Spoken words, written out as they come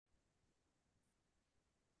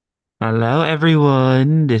Hello,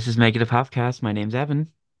 everyone. This is Make It a Podcast. My name's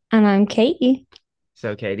Evan. And I'm Katie.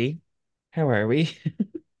 So, Katie, how are we?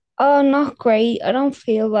 Oh, not great. I don't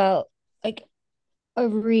feel well. Like, I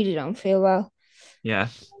really don't feel well. Yeah.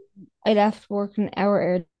 I left work an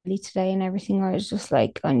hour early today and everything. I was just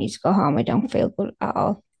like, I need to go home. I don't feel good at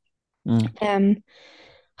all. Mm, Um,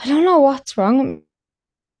 I don't know what's wrong with me.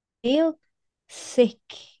 I feel sick,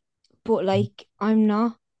 but like I'm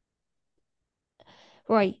not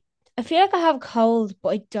right. I feel like I have a cold, but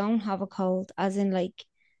I don't have a cold, as in like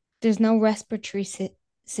there's no respiratory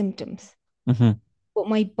symptoms. hmm But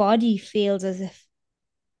my body feels as if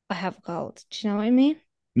I have a cold. Do you know what I mean?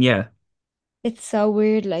 Yeah. It's so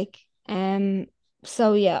weird, like,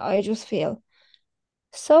 so yeah, I just feel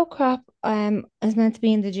so crap. I was meant to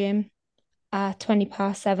be in the gym at 20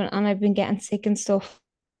 past 7 and I've been getting sick and stuff,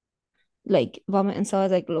 like vomiting. So I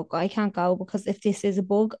was like, look, I can't go because if this is a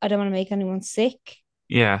bug, I don't want to make anyone sick.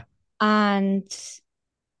 Yeah. And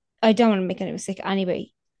I don't want to make anyone sick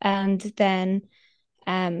anyway. And then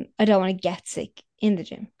I don't want to get sick in the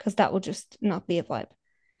gym because that would just not be a vibe.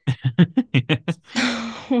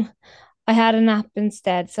 I had a nap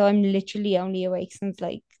instead, so I'm literally only awake since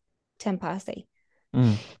like 10 past 8.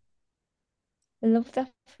 Mm. I love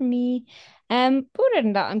that for me. But other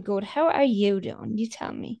than that, I'm good. How are you doing? You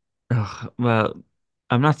tell me. Ugh, well,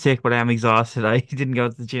 I'm not sick, but I am exhausted. I didn't go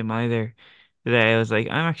to the gym either today. I was like,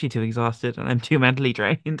 I'm actually too exhausted and I'm too mentally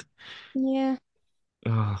drained. Yeah,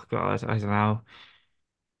 Oh, God. I don't know.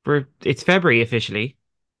 It's February officially.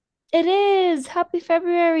 it is. Happy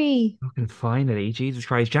February. Fucking finally. Jesus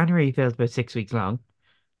Christ. January feels about 6 weeks long.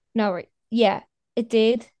 No, right. Yeah, it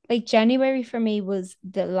did. Like January for me was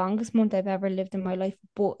the longest month I've ever lived in my life,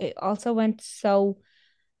 but it also went so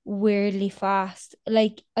weirdly fast.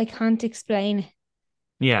 Like I can't explain it.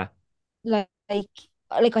 Yeah.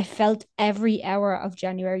 Like I felt every hour of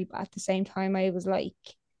January, but at the same time I was like,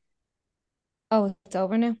 oh, it's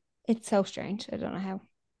over now. It's so strange. I don't know how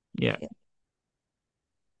I Yeah. feel.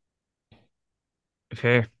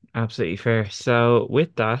 Fair. Absolutely fair. So,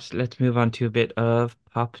 with that, let's move on to a bit of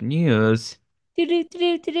pop news. Do do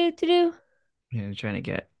do do do do do. Yeah, I'm trying to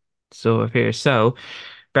get so up here. So,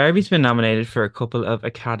 Barbie's been nominated for a couple of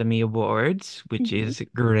Academy Awards, which Mhm. is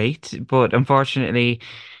great. But unfortunately,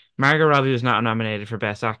 Margot Robbie was not nominated for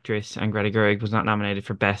Best Actress, and Greta Gerwig was not nominated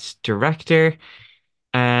for Best Director.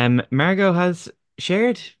 Margot has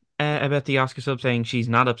shared about the Oscar sub, saying she's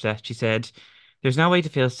not upset. She said, "There's no way to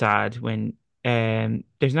feel sad when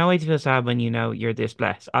there's no way to feel sad when you know you're this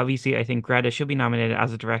blessed. Obviously, I think Greta should be nominated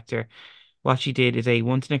as a director. What she did is a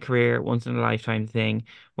once in a career, once in a lifetime thing.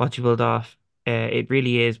 What she pulled off, it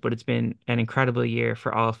really is. But it's been an incredible year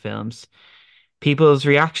for all films. People's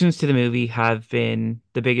reactions to the movie have been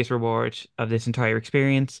the biggest reward of this entire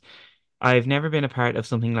experience. I've never been a part of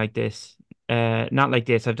something like this. Not like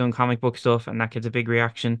this. I've done comic book stuff and that gets a big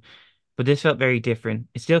reaction, but this felt very different.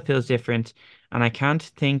 It still feels different, and I can't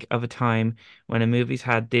think of a time when a movie's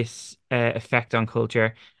had this effect on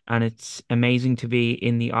culture, and it's amazing to be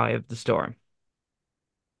in the eye of the storm."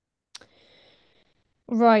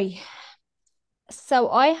 Right.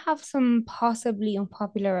 So I have some possibly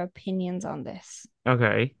unpopular opinions on this.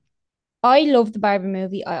 Okay. I love the Barbie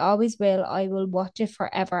movie. I always will. I will watch it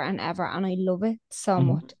forever and ever, and I love it so hmm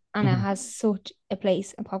much. And it hmm has such a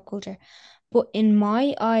place in pop culture. But in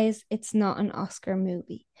my eyes, it's not an Oscar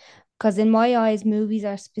movie. Because in my eyes, movies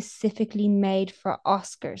are specifically made for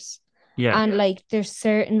Oscars. Yeah. And like there's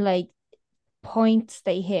certain like points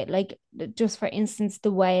they hit. Like just for instance,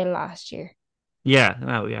 The Whale last year. Yeah.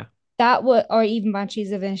 Oh, yeah. That would or even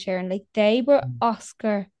Banshees of Inisherin, like they were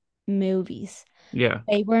Oscar movies. Yeah.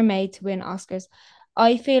 They were made to win Oscars.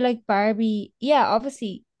 I feel like Barbie, yeah,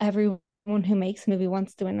 obviously everyone who makes a movie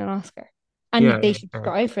wants to win an Oscar. And Yeah. they should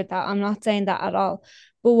strive for that. I'm not saying that at all.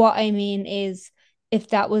 But what I mean is if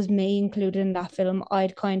that was me included in that film,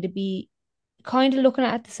 I'd kind of be kind of looking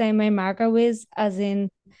at it the same way Margot is, as in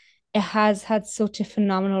it has had such a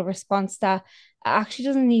phenomenal response that it actually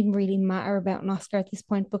doesn't even really matter about an Oscar at this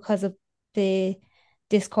point because of the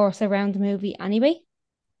discourse around the movie anyway.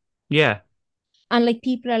 Yeah. And like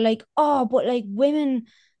people are like, oh, but like women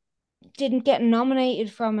didn't get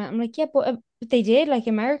nominated from it. I'm like, yeah, but they did. Like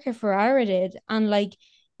America Ferrera did, and like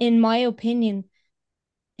in my opinion,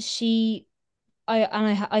 she,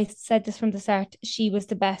 I said this from the start. She was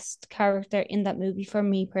the best character in that movie for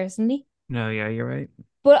me personally. No, yeah, you're right.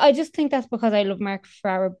 But I just think that's because I love Mark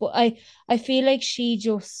Ferrera. But I feel like she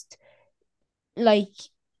just like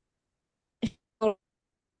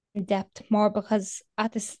in depth more because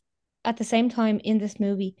at the same time in this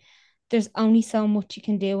movie, there's only so much you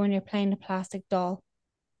can do when you're playing a plastic doll.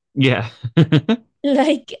 Yeah.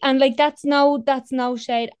 Like, and like that's no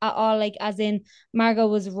shade at all. Like, as in Margot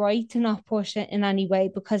was right to not push it in any way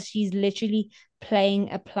because she's literally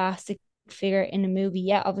playing a plastic figure in a movie.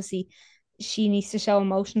 Yeah, obviously she needs to show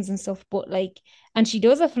emotions and stuff, but like, and she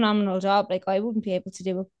does a phenomenal job. Like, I wouldn't be able to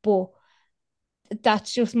do it, but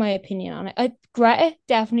that's just my opinion on it. Greta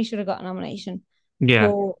definitely should have got a nomination, Yeah.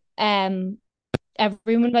 but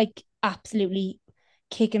everyone like absolutely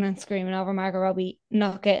kicking and screaming over Margot Robbie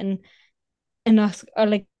not getting an Oscar or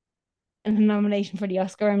like a nomination for the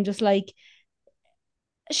Oscar. I'm just like,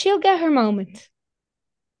 she'll get her moment,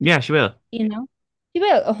 Yeah, she will. you know? She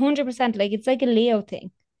will, 100%. Like, it's like a Leo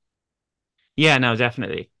thing. Yeah, no,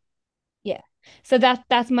 definitely. Yeah. So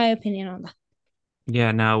that's my opinion on that.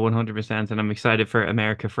 Yeah, no, 100%. And I'm excited for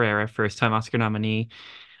America Ferrera, first time Oscar nominee.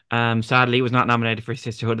 Sadly, was not nominated for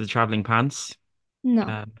Sisterhood of the Traveling Pants. No.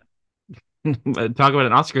 Um, talk about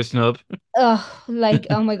an Oscar snub. Oh, like,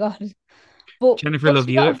 oh my God. Jennifer But Love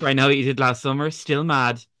you know, Hewitt, I know what you did last summer. Still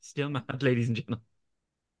mad. Still mad, ladies and gentlemen.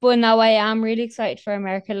 but now I am really excited for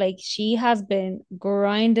America. Like, she has been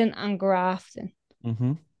grinding and grafting.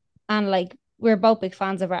 Hmm. And like, we're both big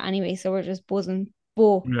fans of her anyway, so we're just buzzing.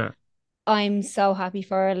 But Yeah. I'm so happy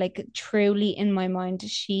for her. Like, truly in my mind,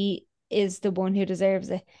 she is the one who deserves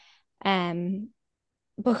it. Um,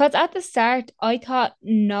 because at the start I thought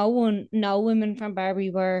no women from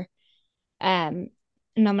Barbie were um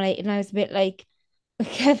nominated, and I was a bit like,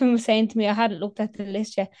 Kevin was saying to me, I hadn't looked at the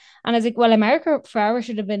list yet, and I was like, well, America Ferrera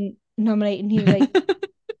should have been nominated, and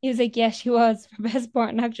he was like, yes, she was for best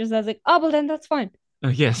supporting actress. I was like, oh well, then that's fine. Oh,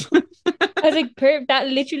 yes. I was like, that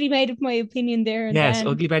literally made up my opinion there and Yes, then.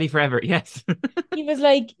 Ugly Betty forever. Yes. He was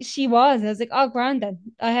like, she was. I was like, oh, grand then.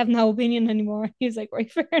 I have no opinion anymore. He was like,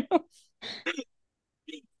 right, fair enough.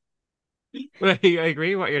 Well, I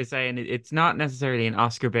agree with what you're saying. It's not necessarily an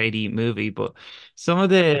Oscar baity movie, but some of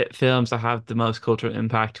the films that have the most cultural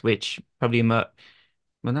impact, which probably well,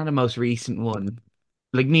 not a most recent one,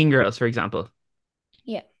 like Mean Girls, for example.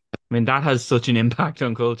 Yeah. I mean, that has such an impact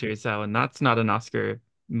on culture, so, and that's not an Oscar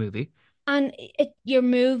movie. And your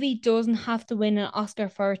movie doesn't have to win an Oscar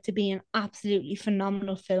for it to be an absolutely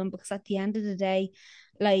phenomenal film, because at the end of the day,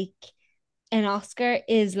 like, an Oscar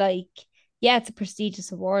is like, yeah, it's a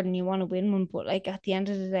prestigious award and you want to win one, but like at the end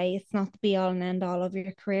of the day, it's not the be all and end all of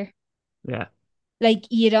your career. Yeah. Like,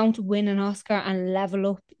 you don't win an Oscar and level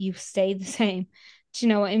up, you stay the same. Do you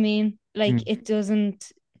know what I mean? Like, Mm. it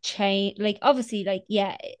doesn't change. Like, obviously, like,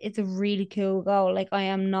 yeah, it's a really cool goal. Like, I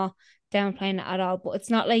am not downplaying it at all, but it's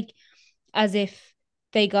not like as if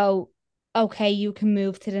they go, okay, you can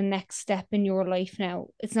move to the next step in your life now.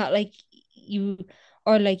 It's not like you,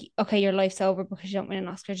 or like, okay, your life's over because you don't win an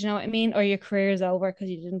Oscar. Do you know what I mean? Or your career is over because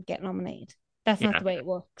you didn't get nominated. That's not Yeah. the way it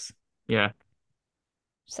works. Yeah.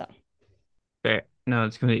 So, Fair. No,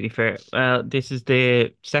 it's completely fair. Well, this is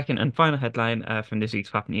the second and final headline from this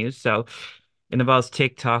week's Pop News. So it involves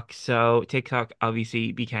TikTok. So TikTok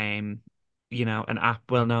obviously became, an app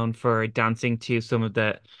well known for dancing to some of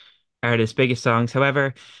the artist's biggest songs.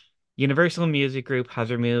 However, Universal Music Group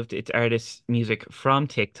has removed its artists' music from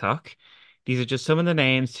TikTok. These are just some of the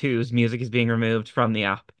names whose music is being removed from the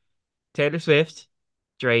app. Taylor Swift,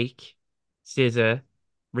 Drake, SZA,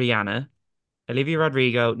 Rihanna, Olivia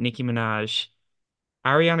Rodrigo, Nicki Minaj,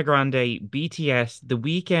 Ariana Grande, BTS, The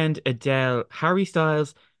Weeknd, Adele, Harry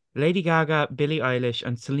Styles, Lady Gaga, Billie Eilish,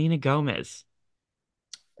 and Selena Gomez.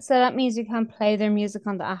 so that means you can play their music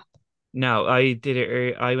on the app. No, I did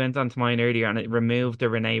it. I went onto mine earlier and it removed the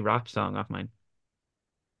Renee Rapp song off mine.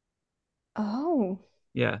 Oh,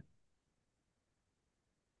 Yeah,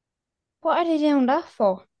 what are they doing that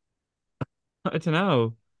for? I don't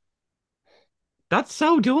know. That's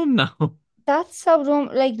so dumb now. That's so dumb.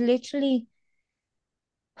 Like, literally,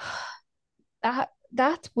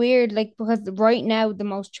 that's weird. Like, because right now the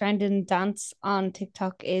most trending dance on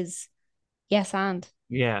TikTok is yes and.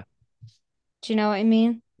 Yeah, Do you know what I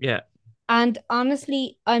mean? yeah, And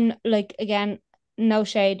honestly, I'm like, again, no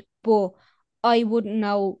shade, but I wouldn't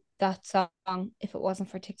know that song if it wasn't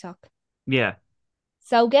for TikTok. yeah,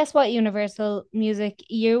 So guess what, Universal Music?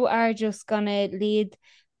 You are just gonna lead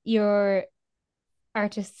your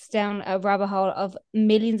artists down a rabbit hole of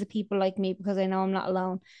millions of people like me, because I know I'm not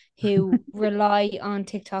alone, who rely on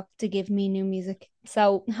TikTok to give me new music.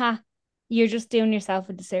 So, you're just doing yourself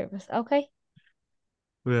a disservice. Okay.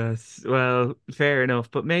 yes. Well, fair enough.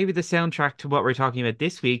 But maybe the soundtrack to what we're talking about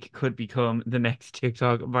this week could become the next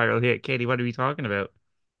TikTok viral hit. Katie, what are we talking about?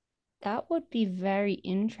 That would be very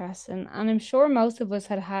interesting. And I'm sure most of us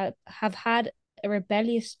have had a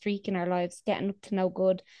rebellious streak in our lives, getting up to no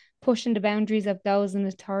good, pushing the boundaries of those in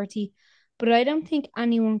authority. but I don't think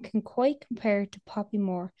anyone can quite compare to Poppy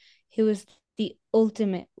Moore, who is the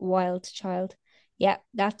ultimate wild child. Yeah,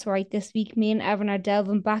 that's right. This week, me and Evan are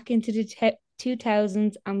delving back into the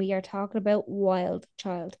 2000s and we are talking about Wild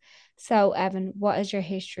Child. So, Evan, what is your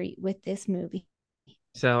history with this movie?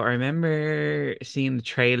 So I remember seeing the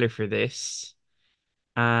trailer for this,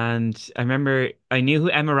 and I remember I knew who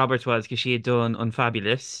Emma Roberts was because she had done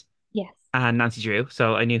Unfabulous Yes. and Nancy Drew,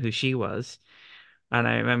 so I knew who she was. And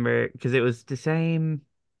I remember because it was the same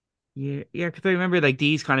year, yeah, because I remember like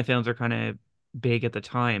these kind of films were kind of big at the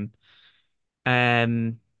time.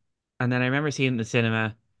 Um, and then I remember seeing it in the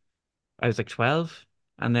cinema. I was like 12,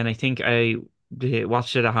 and then I think I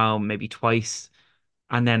watched it at home maybe twice,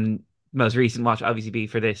 and then most recent watch obviously be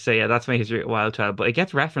for this. So yeah, that's my history at Wild Child, but it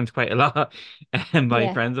gets referenced quite a lot by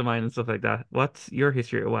Yeah. friends of mine and stuff like that. What's your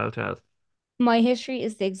history at Wild Child? My history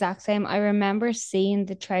is the exact same. I remember seeing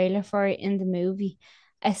the trailer for it in the movie.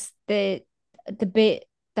 As the bit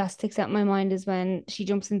that sticks out in my mind is when she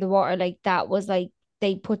jumps in the water. Like that was like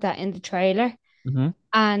they put that in the trailer. Hmm.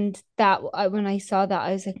 And when I saw that,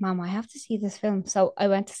 I was like, Mom, I have to see this film. So I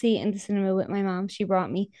went to see it in the cinema with my mom. She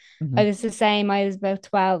brought me. Hmm. I was the same. I was about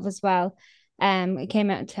 12 as well. It came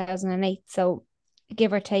out in 2008, so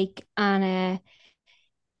give or take. And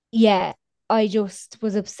yeah, I just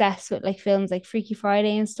was obsessed with like films like Freaky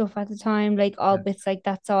Friday and stuff at the time, like all Yeah. bits like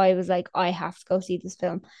that. So I was like, I have to go see this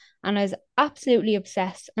film. And I was absolutely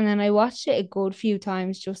obsessed. And then I watched it a good few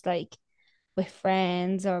times, just like with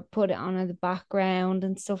friends or put it on in the background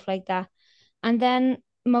and stuff like that. And then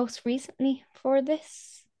most recently for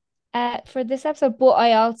this episode, but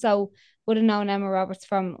I also would have known Emma Roberts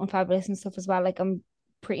from Unfabulous and stuff as well. Like I'm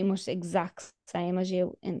pretty much the exact same as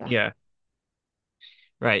you in that. Yeah.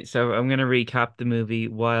 Right. So I'm gonna recap the movie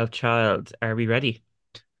Wild Child. Are we ready?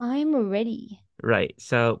 I'm ready. Right.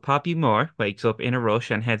 So Poppy Moore wakes up in a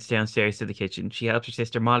rush and heads downstairs to the kitchen. She helps her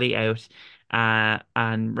sister Molly out,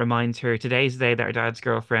 and reminds her today's the day that her dad's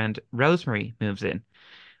girlfriend Rosemary moves in.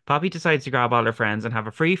 Poppy decides to grab all her friends and have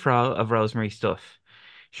a free-for-all of Rosemary stuff.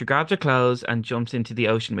 She grabs her clothes and jumps into the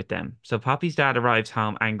ocean with them. So Poppy's dad arrives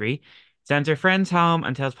home angry, sends her friends home,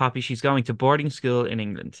 and tells Poppy she's going to boarding school in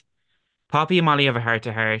England. Poppy and Molly have a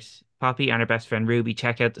heart-to-heart. Poppy and her best friend Ruby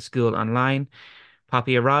check out the school online.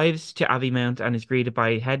 Poppy arrives to Abbey Mount and is greeted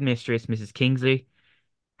by headmistress Mrs. Kingsley.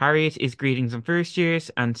 Harriet is greeting some first years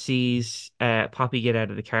and sees Poppy get out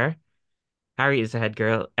of the car. Harriet is the head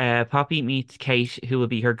girl. Poppy meets Kate, who will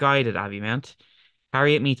be her guide at Abbey Mount.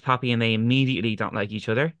 Harriet meets Poppy and they immediately don't like each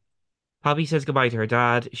other. Poppy says goodbye to her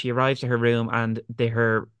dad. She arrives to her room and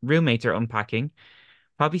her roommates are unpacking.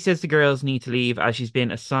 Poppy says the girls need to leave as she's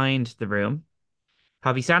been assigned the room.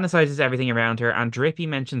 Poppy sanitizes everything around her and Drippy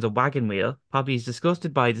mentions a wagon wheel. Poppy is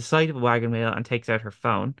disgusted by the sight of a wagon wheel and takes out her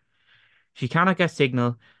phone. She cannot get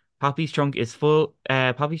signal. Poppy's trunk full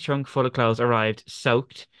of clothes arrived,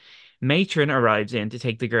 soaked. Matron arrives in to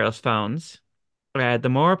take the girls' phones. The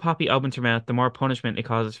more Poppy opens her mouth, the more punishment it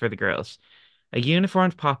causes for the girls. A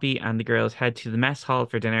uniformed Poppy and the girls head to the mess hall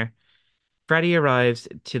for dinner. Freddie arrives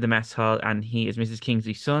to the mess hall and he is Mrs.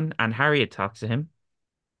 Kingsley's son, and Harriet talks to him.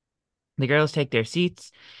 The girls take their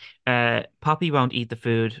seats. Poppy won't eat the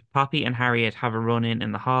food. Poppy and Harriet have a run-in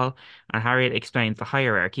in the hall, and Harriet explains the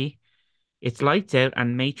hierarchy. It's lights out,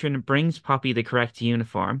 and Matron brings Poppy the correct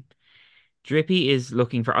uniform. Drippy is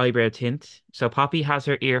looking for eyebrow tint, so Poppy has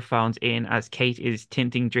her earphones in as Kate is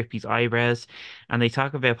tinting Drippy's eyebrows, and they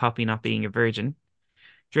talk about Poppy not being a virgin.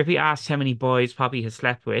 Drippy asks how many boys Poppy has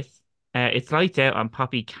slept with. It's lights out, and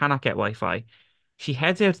Poppy cannot get Wi-Fi. She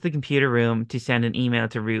heads out to the computer room to send an email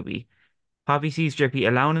to Ruby. Poppy sees Drippy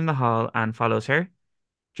alone in the hall and follows her.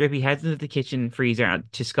 Drippy heads into the kitchen freezer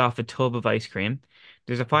to scoff a tub of ice cream.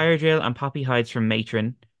 There's a fire drill, and Poppy hides from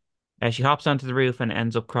Matron. She hops onto the roof and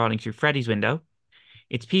ends up crawling through Freddy's window.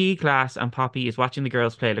 It's PE class, and Poppy is watching the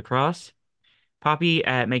girls play lacrosse. Poppy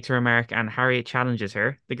makes a remark, and Harriet challenges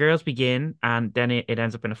her. The girls begin, and then it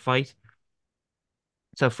ends up in a fight.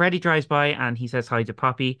 So Freddy drives by, and he says hi to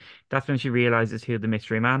Poppy. That's when she realizes who the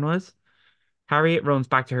mystery man was. Harriet runs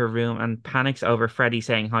back to her room and panics over Freddy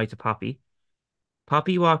saying hi to Poppy.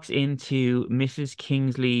 Poppy walks into Mrs.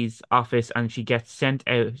 Kingsley's office and she gets sent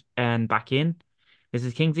out and back in.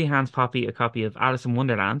 Mrs. Kingsley hands Poppy a copy of Alice in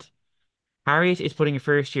Wonderland. Harriet is putting her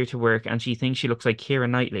first year to work and she thinks she looks like Keira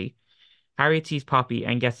Knightley. Harriet sees Poppy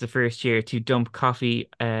and gets the first year to dump coffee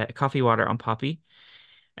water on Poppy.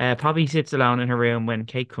 Poppy sits alone in her room when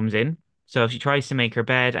Kate comes in. So she tries to make her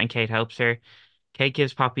bed and Kate helps her. Kate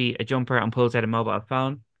gives Poppy a jumper and pulls out a mobile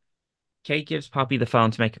phone. Kate gives Poppy the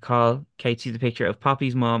phone to make a call. Kate sees a picture of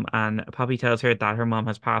Poppy's mum, and Poppy tells her that her mum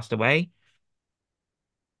has passed away.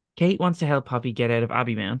 Kate wants to help Poppy get out of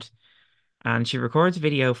Abbey Mount. and she records a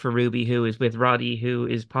video for Ruby, who is with Roddy, who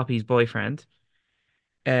is Poppy's boyfriend.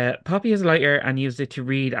 Poppy has a lighter and used it to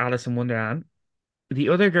read Alice in Wonderland. The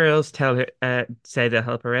other girls tell her, say they'll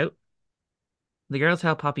help her out. The girls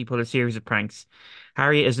help Poppy pull a series of pranks.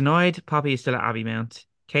 Harriet is annoyed. Poppy is still at Abbey Mount.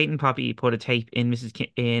 Kate and Poppy put a tape in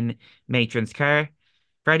in Matron's car.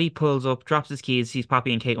 Freddie pulls up, drops his keys, sees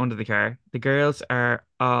Poppy and Kate under the car. The girls are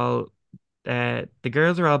all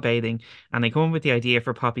bathing, and they come up with the idea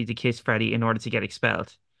for Poppy to kiss Freddie in order to get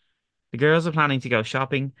expelled. The girls are planning to go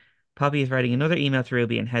shopping. Poppy is writing another email to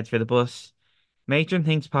Ruby and heads for the bus. Matron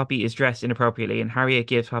thinks Poppy is dressed inappropriately, and Harriet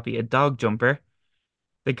gives Poppy a dog jumper.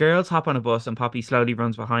 The girls hop on a bus and Poppy slowly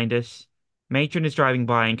runs behind it. Matron is driving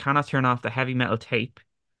by and cannot turn off the heavy metal tape.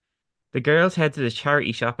 The girls head to the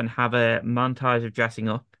charity shop and have a montage of dressing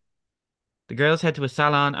up. The girls head to a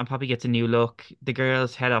salon and Poppy gets a new look. The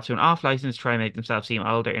girls head off to an off license to try and make themselves seem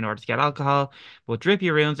older in order to get alcohol, but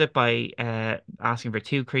Drippy ruins it by asking for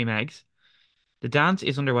two cream eggs. The dance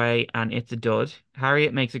is underway and it's a dud.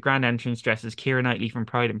 Harriet makes a grand entrance dressed as Keira Knightley from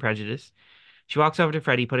Pride and Prejudice. She walks over to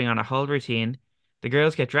Freddie, putting on a whole routine. The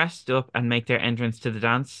girls get dressed up and make their entrance to the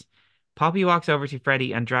dance. Poppy walks over to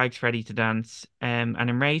Freddie and drags Freddie to dance. And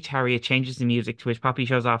enraged, Harriet changes the music, to which Poppy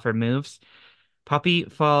shows off her moves. Poppy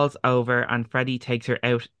falls over and Freddie takes her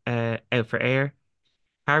out for air.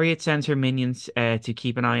 Harriet sends her minions to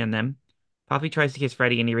keep an eye on them. Poppy tries to kiss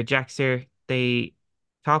Freddie and he rejects her. They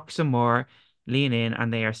talk some more, lean in,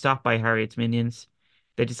 and they are stopped by Harriet's minions.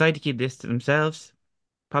 They decide to keep this to themselves.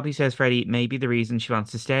 Poppy says Freddie may be the reason she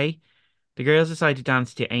wants to stay. The girls decide to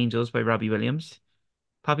dance to Angels by Robbie Williams.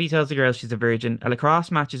 Poppy tells the girls she's a virgin. A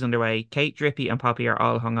lacrosse match is underway. Kate, Drippy, and Poppy are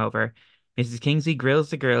all hungover. Mrs. Kingsley grills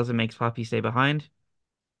the girls and makes Poppy stay behind.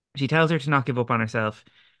 She tells her to not give up on herself.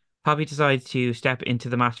 Poppy decides to step into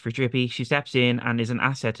the match for Drippy. She steps in and is an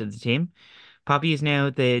asset to the team. Poppy is now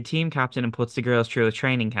the team captain and puts the girls through a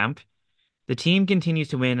training camp. The team continues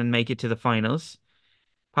to win and make it to the finals.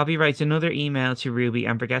 Poppy writes another email to Ruby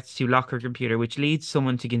and forgets to lock her computer, which leads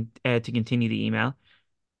someone to continue the email.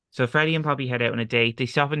 So Freddie and Poppy head out on a date. They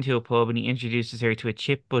stop into a pub and he introduces her to a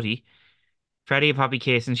chip buddy. Freddie and Poppy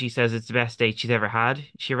kiss and she says it's the best date she's ever had.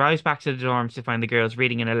 She arrives back to the dorms to find the girls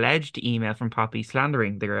reading an alleged email from Poppy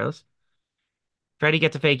slandering the girls. Freddie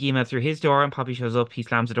gets a fake email through his door and Poppy shows up. He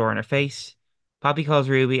slams the door in her face. Poppy calls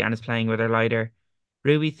Ruby and is playing with her lighter.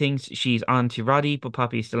 Ruby thinks she's on to Roddy, but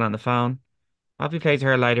Poppy is still on the phone. Poppy plays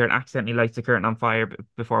her lighter and accidentally lights the curtain on fire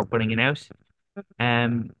before putting it out.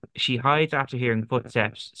 She hides after hearing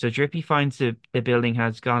footsteps. So Drippy finds the building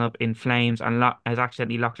has gone up in flames and has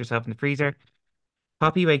accidentally locked herself in the freezer.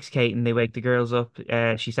 Poppy wakes Kate and they wake the girls up.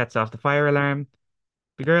 She sets off the fire alarm.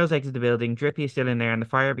 The girls exit the building. Drippy is still in there, and the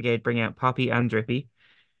fire brigade bring out Poppy and Drippy.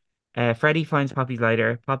 Freddie finds Poppy's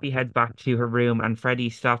lighter. Poppy heads back to her room, and Freddie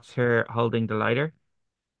stops her holding the lighter.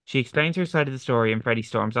 She explains her side of the story, and Freddie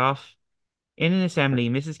storms off. In an assembly,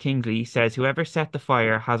 Mrs. Kingsley says whoever set the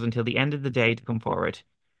fire has until the end of the day to come forward.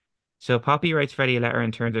 So Poppy writes Freddie a letter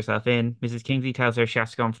and turns herself in. Mrs. Kingsley tells her she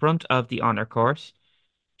has to go in front of the honor court.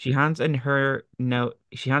 She hands her a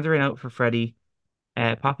note for Freddie.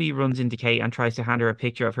 Poppy runs into Kate and tries to hand her a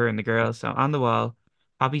picture of her and the girls. So on the wall,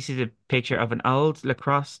 Poppy sees a picture of an old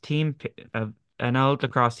lacrosse team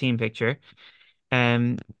picture.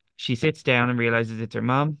 Um, she sits down and realizes it's her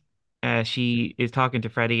mom. She is talking to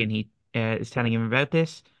Freddie and he is telling him about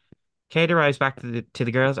this. Kate arrives back to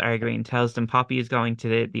the girls arguing and tells them Poppy is going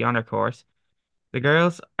to the honor course. The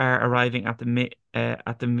girls are arriving at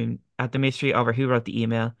the mystery over who wrote the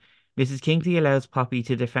email. Mrs. Kingsley allows Poppy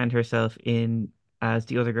to defend herself in as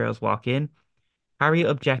the other girls walk in. Harry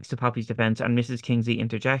objects to Poppy's defense and Mrs. Kingsley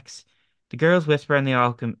interjects. The girls whisper and they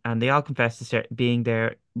all confess to being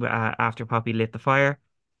there after Poppy lit the fire.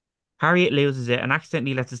 Harriet loses it and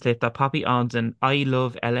accidentally lets it slip that Poppy owns an I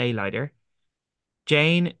Love LA lighter.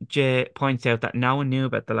 Jane points out that no one knew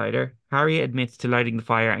about the lighter. Harriet admits to lighting the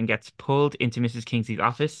fire and gets pulled into Mrs. Kingsley's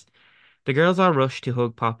office. The girls all rush to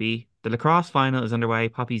hug Poppy. The lacrosse final is underway.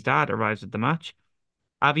 Poppy's dad arrives at the match.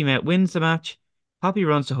 Abby Met wins the match. Poppy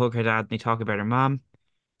runs to hug her dad and they talk about her mom.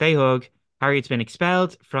 They hug. Harriet's been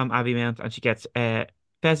expelled from Abbey Mount and she gets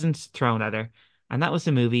pheasants thrown at her. And that was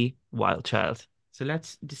the movie Wild Child. So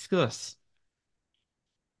let's discuss.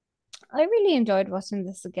 I really enjoyed watching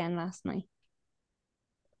this again last night.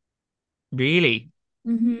 Really?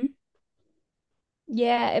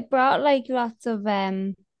 Yeah, it brought like lots of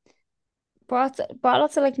brought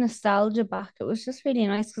lots of like nostalgia back. It was just really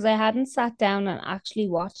nice because I hadn't sat down and actually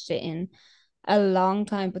watched it in a long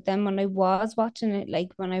time. But then when I was watching it, like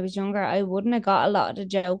when I was younger, I wouldn't have got a lot of the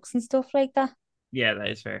jokes and stuff like that. Yeah, that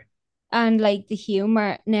is fair. And like the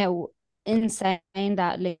humor now, in saying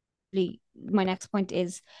that, literally. my next point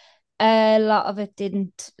is a lot of it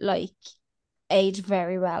didn't like age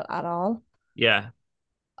very well at all. Yeah.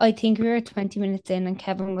 I think we were 20 minutes in and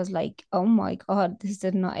Kevin was like, "Oh my God, this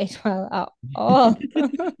did not age well at all."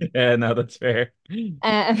 Yeah, no, that's fair.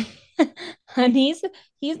 Um, and he's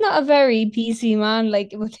not a very PC man.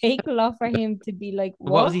 Like it would take a lot for him to be like,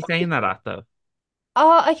 What was "What?" he saying that at though?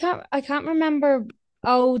 Oh, I can't remember.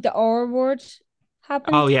 Oh, the R word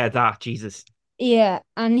Oh happened. yeah, that Jesus. Yeah,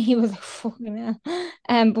 and he was like, "Fucking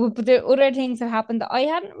hell." But there are other things that happened that I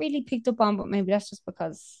hadn't really picked up on, but maybe that's just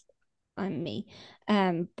because I'm me.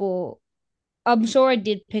 But I'm sure I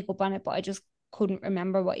did pick up on it, but I just couldn't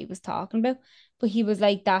remember what he was talking about. But he was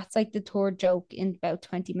like, "That's like the third joke in about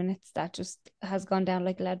 20 minutes that just has gone down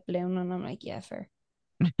like a lead balloon." And I'm like, "Yeah, fair,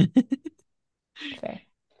 fair."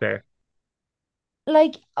 Fair.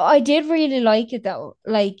 Like I did really like it though.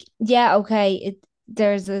 Like, yeah, okay,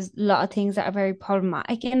 there's a lot of things that are very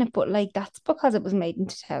problematic in it, but like that's because it was made in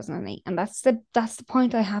 2008. And that's the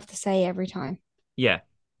point I have to say every time. Yeah.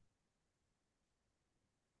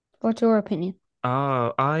 What's your opinion?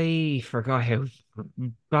 Oh, I forgot how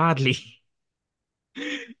badly.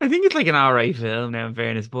 I think it's like an alright film now, in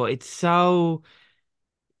fairness, but it's so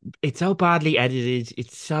badly edited.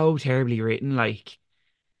 It's so terribly written. Like,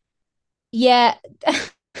 Yeah.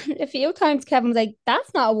 A few times Kevin was like,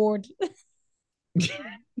 "That's not a word."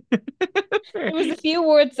 There was a few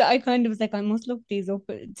words that I kind of was like, I must look these up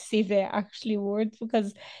to see if they're actually words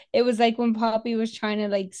because it was like when Poppy was trying to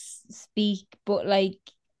like speak, but like,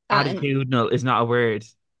 and attitudinal is not a word.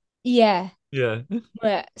 yeah, Yeah.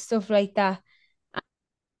 yeah, stuff like that.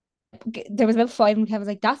 There was about five, and Kevin was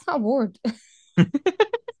like, "That's not a word."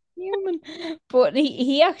 Human, but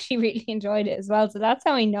he actually really enjoyed it as well. So that's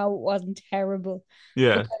how I know it wasn't terrible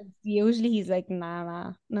Yeah. because usually he's like, "Nah,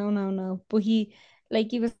 nah, no, no, no." But he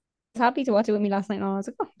was happy to watch it with me last night, and I was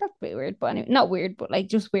like, "Oh, that's a bit weird," but anyway, not weird, but like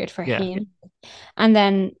just weird for Yeah. him. And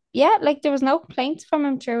then yeah, like there was no complaints from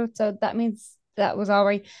him through it, so that means that was all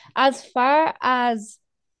right. As far as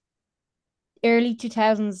early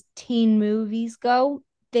 2000s teen movies go,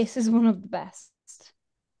 this is one of the best.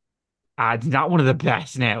 It's not one of the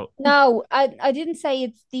best now. No, I didn't say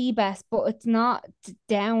it's the best, but it's not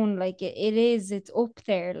down like it is. It's up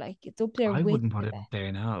there, like it's up there I with wouldn't put the it up best.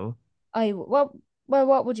 there now. I what well,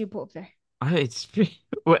 what would you put up there? It's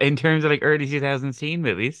well, in terms of like early 2000s teen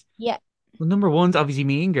movies. Yeah, Well, number one's obviously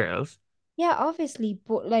Mean Girls. yeah, obviously,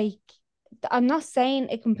 but like I'm not saying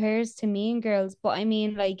it compares to Mean Girls, but I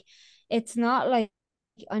mean like it's not like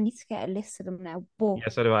I need to get a list of them now. But Yeah,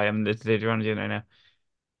 so do I. I'm literally trying to do it right now.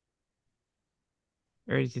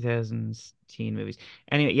 Early 2000s teen movies.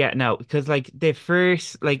 Anyway, yeah, no, because like the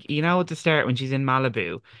first, like, at the start when she's in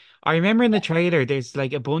Malibu, I remember in the trailer, there's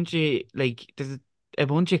like there's a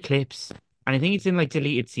bunch of clips, and I think it's in like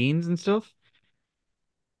deleted scenes and stuff,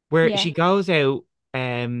 where yeah, she goes out,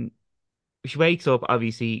 um, she wakes up,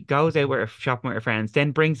 obviously, goes out with her shopping with her friends,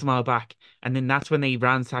 then brings them all back, and then that's when they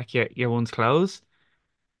ransack your one's clothes.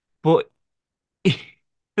 But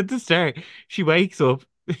at the start, she wakes up,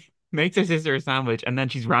 makes her sister a sandwich, and then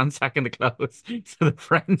she's ransacking the clothes. So the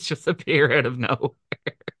friends just appear out of nowhere.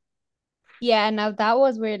 yeah. Now that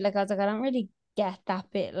was weird. Like I was like, I don't really get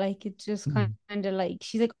that bit. Like it's just kind Mm. of like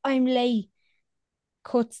she's like, I'm late.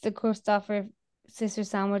 Cuts the crust off her sister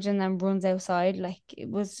sandwich and then runs outside. Like it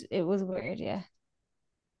was weird, yeah.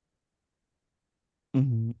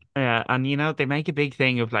 Mhm. Yeah, and they make a big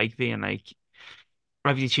thing of like being like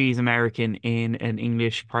obviously she's American in an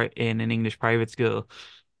English private school.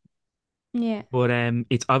 Yeah. But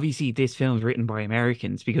it's obviously this film's written by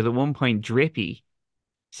Americans because at one point Drippy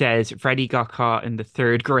says Freddie got caught in the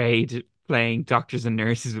third grade playing doctors and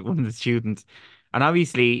nurses with one of the students. And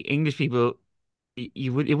obviously English people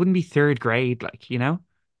it wouldn't be third grade, like,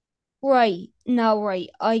 Right. No, right.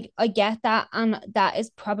 I get that and that is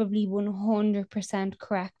probably 100%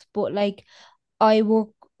 correct. But like I work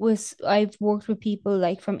I've worked with people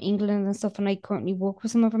like from England and stuff and I currently work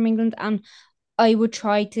with someone from England and I would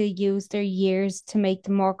try to use their years to make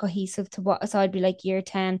them more cohesive to what so I'd be like year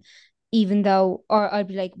 10 even though or I'd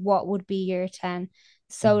be like what would be year 10.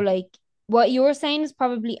 So like what you were saying is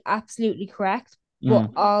probably absolutely correct, but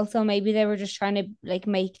Mm. also maybe they were just trying to like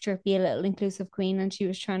make Drippy a little inclusive queen and she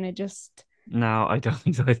was trying to just No, I don't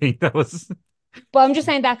think so. I think that was but I'm just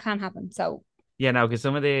saying that can happen. So yeah, no, because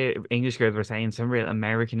some of the English girls were saying some real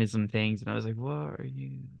Americanism things, and I was like, "What are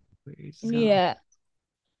you? Where is this going?" yeah.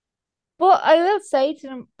 But I will say to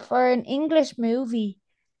them for an English movie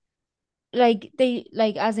like they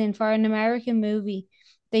like as in for an American movie,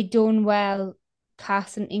 they done well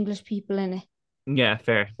casting English people in it. Yeah,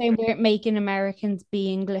 fair. They weren't making Americans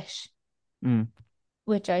be English, Mm.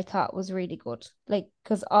 which I thought was really good. Like,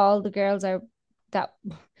 because all the girls are that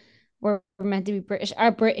were meant to be British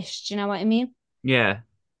are British. Do you know what I mean? Yeah.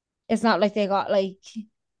 It's not like they got like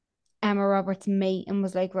Emma Roberts' mate and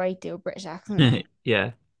was like, right, do a British accent now.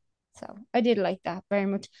 Yeah. So I did like that very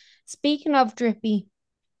much. Speaking of Drippy,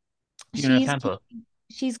 Juno she's Temple.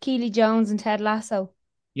 she's Keely Jones and Ted Lasso.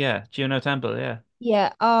 Yeah, Juno Temple, yeah.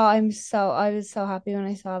 Yeah. Oh, I was so happy when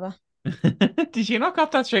I saw that. Did you not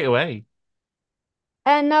got that straight away?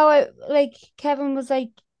 And now I like Kevin was like,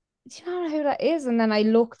 do you know who that is? And then I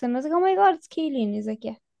looked and I was like, oh my God, it's Keely. And he's like,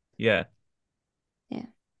 yeah, Yeah. yeah.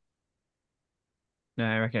 No,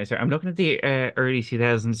 I recognize her. I'm looking at the early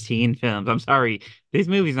 2000s teen films. I'm sorry, this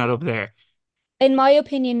movie's not up there. In my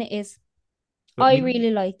opinion, it is. But I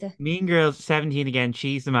really liked it. Mean Girls, 17 again,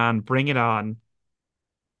 She's the Man, Bring It On.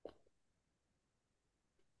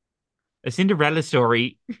 A Cinderella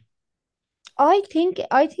Story. I think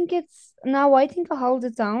it's no, I think it holds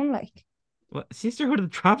its own. Like What, Sisterhood of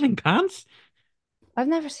the Traveling Pants? I've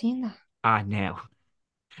never seen that. Ah, now.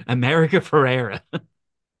 America Ferrera.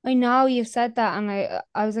 I know you've said that, and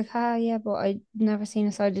I was like, ah, yeah, but I'd never seen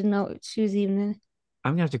it, so I didn't know she was even in it.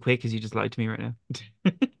 I'm gonna have to quit because you just lied to me right now.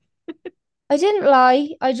 I didn't lie.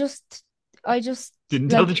 I just Didn't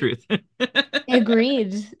tell like the truth.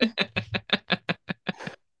 agreed.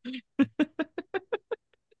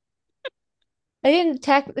 I didn't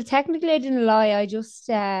technically I didn't lie. I just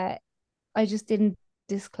didn't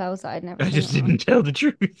disclose that I'd never I seen just it. No. didn't tell the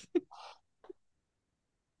truth.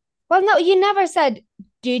 Well, no, you never said,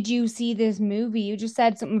 did you see this movie? You just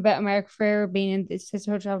said something about America Ferrera being in this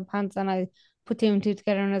Sister Travel Pants, and I put two and two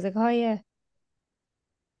together, and I was like, oh yeah,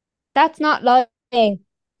 that's not lying.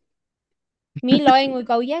 Me lying would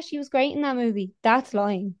go, yeah, she was great in that movie. That's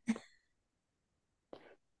lying.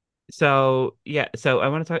 So yeah, so I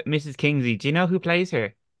want to talk Mrs. Kingsley. Do you know who plays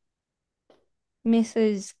her?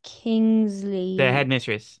 Mrs. The Kingsley.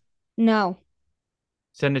 headmistress. No.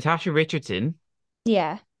 So Natasha Richardson,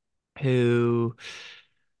 Yeah. who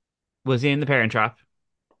was in The Parent Trap.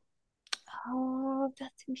 Oh,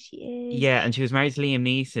 that's who she is. Yeah, and she was married to Liam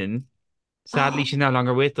Neeson. Sadly, Oh, she's no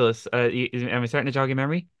longer with us. Am I starting to jog your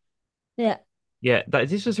memory? yeah. Yeah,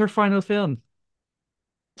 this was her final film.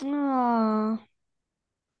 Oh,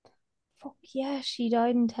 fuck yeah. She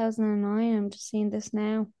died in 2009. I'm just seeing this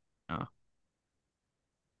now. Oh,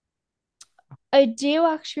 I do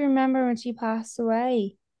actually remember when she passed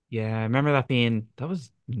away. yeah, I remember that being that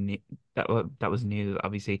was new, that was new,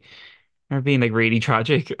 obviously. I remember being like really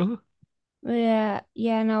tragic. Oh, Yeah,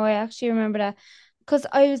 yeah, no, I actually remember that because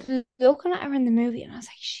I was looking at her in the movie and I was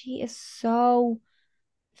like, she is so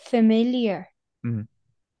familiar. mm.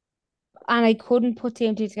 And I couldn't put two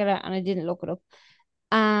and two together and I didn't look it up.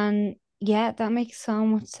 And yeah, that makes so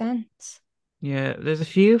much sense. Yeah, there's a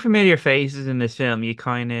few familiar faces in this film. You're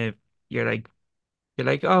like you're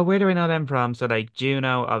like, oh, where do I know them from? So like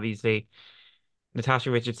Juno, obviously,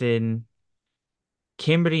 Natasha Richardson,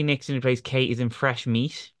 Kimberly Nixon, who plays Kate, is in Fresh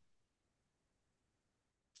Meat.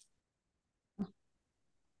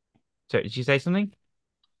 So did you say something?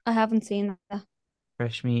 I haven't seen that.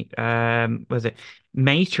 Fresh Meat. Was it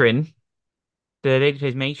Matron? The lady who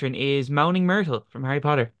plays Matron is Moaning Myrtle from Harry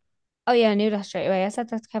Potter. Oh yeah, I knew that straight away. I said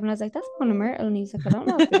that to Kevin. I was like, that's Mona Myrtle. And he's like, I don't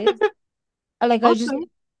know if it is. Also,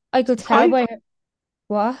 I could tell surprise, by her.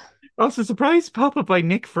 What? also surprise pop-up by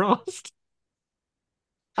Nick Frost.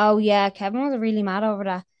 Oh yeah, Kevin was really mad over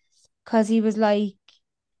that because he was like,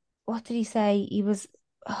 what did he say?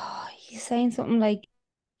 He's saying something like,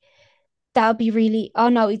 that would be really, oh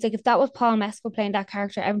no, he's like, if that was Paul Mescal playing that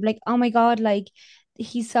character, I'd be like, oh my God, like,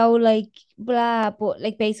 he's so like, blah. But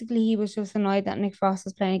like, basically, he was just annoyed that Nick Frost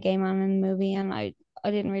was playing a gay man in the movie. And I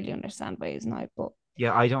didn't really understand why he was annoyed. But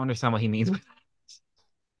Yeah, I don't understand what he means by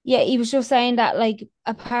yeah, he was just saying that, like,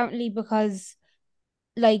 apparently, because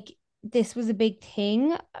like this was a big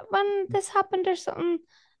thing when this happened or something.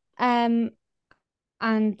 Um,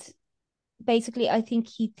 and basically, I think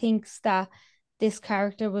he thinks that this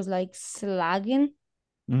character was like slagging,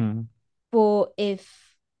 that. Mm. but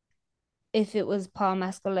if it was Paul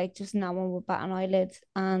Mescal, like just no one would bat an eyelid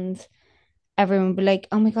and everyone would be like,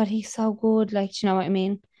 "Oh my God, he's so good!" Like, do you know what I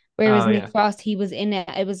mean? Whereas Oh Nick yeah. Frost, he was in it.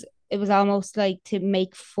 It was almost like to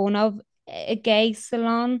make fun of a gay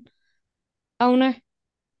salon owner.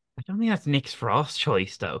 I don't think that's Nick Frost's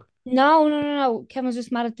choice though. No, no, no, no. Ken was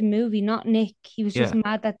just mad at the movie, not Nick. He was just Yeah.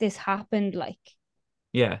 mad that this happened. Like,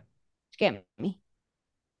 Yeah. get me?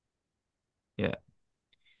 Yeah.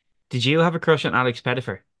 Did you have a crush on Alex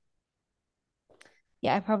Pettyfer?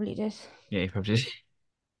 Yeah, I probably did. Yeah, you probably did.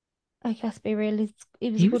 Like, let's be real.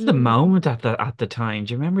 He was a He good was the looking man. moment at the time.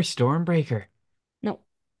 Do you remember Stormbreaker? No,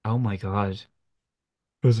 Oh my God.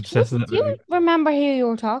 I was Do you, obsessed with that do you movie. remember who you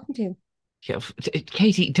were talking to? Yeah,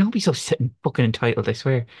 Katie, don't be so fucking entitled, I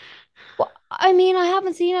swear. Well, I mean, I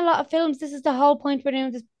haven't seen a lot of films. This is the whole point we're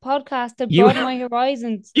doing this podcast to You broaden my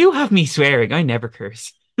horizons. you have me swearing. I never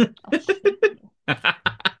curse. Oh, shut up.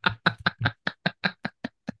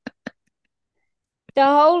 The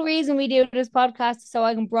whole reason we do this podcast is so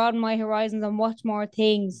I can broaden my horizons and watch more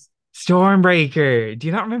things. Stormbreaker. Do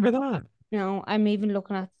you not remember that? You know, I'm even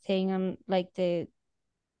looking at the thing and like the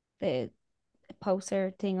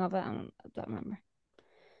poster thing of it, and I don't remember.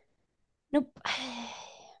 Nope.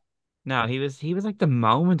 No, he was like the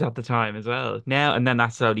moment at the time as well. Now and then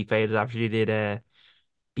that slowly faded after he did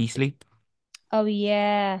Beastly. Oh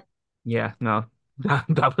yeah, Yeah, no.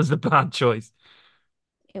 That was the bad choice.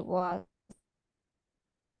 it was.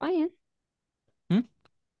 Ryan. Hmm?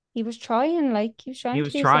 He was trying He to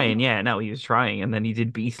was do something. trying, yeah, no, he was trying, and then he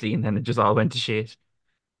did Beastly, and then it just all went to shit.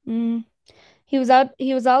 Mm. He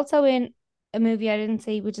was also in a movie I didn't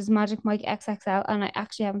see, which is Magic Mike XXL, and I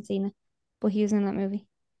actually haven't seen it, but he was in that movie.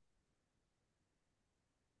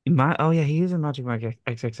 Oh yeah, he is in Magic Mike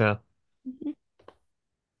XXL. Mhm.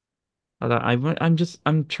 Hold on,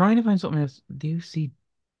 I'm trying to find something else. Do you see?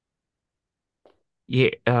 Yeah,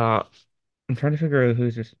 I'm trying to figure out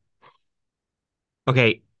who's this.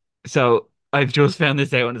 Okay, so I've just found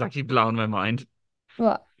this out and it's actually blown my mind.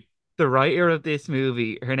 What? The writer of this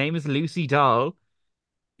movie, her name is Lucy Dahl,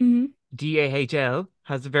 Hmm. Dahl,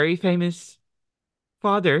 has a very famous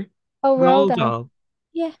father, Oh, Roald Roald Dahl. Dahl.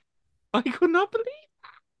 Yeah, I could not believe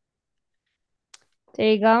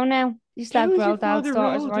there you go. Now you how slagged is your Roald Dahl's father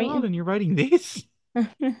daughter's Roald Dahl writing. and you're writing this?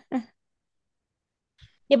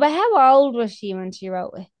 Yeah, but how old was she when she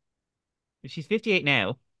wrote it? She's 58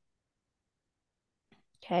 now.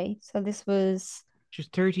 Okay, so this was She's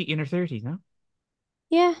 30 in her 30s now.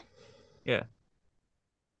 yeah, Yeah.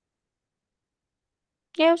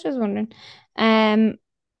 yeah. I was just wondering. Um,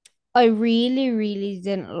 I really, really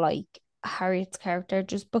didn't like Harriet's character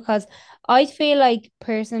just because I feel like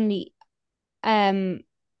personally, um,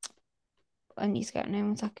 I need to get her name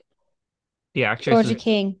one sec. The actress was, Georgia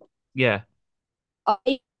King. yeah.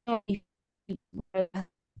 I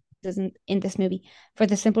isn't in this movie for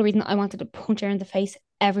the simple reason I wanted to punch her in the face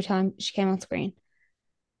every time she came on screen.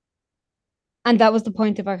 And that was the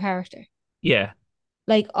point of our character. Yeah.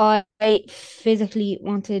 Like I physically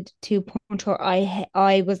wanted to punch her.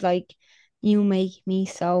 I was like, you make me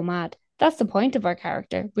so mad. That's the point of our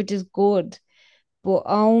character, which is good. But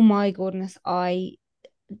oh my goodness, I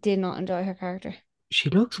did not enjoy her character. She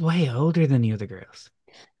looks way older than the other girls.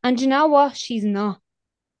 And you know what? She's not.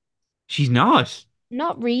 She's not.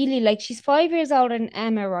 Not really. Like she's 5 years older than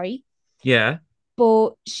Emma, right? Yeah.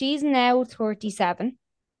 But she's now 37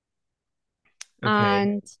 Okay.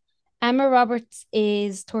 and Emma Roberts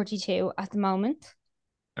is 32 at the moment.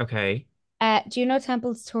 Okay. Juno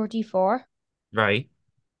Temple's 34 Right.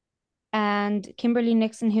 and Kimberly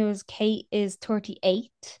Nixon, who is Kate, is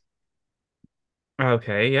 38.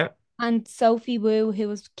 Okay. Yeah. And Sophie Wu, who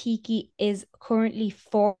is Kiki, is currently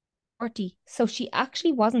 40. So she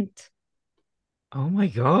actually wasn't. Oh my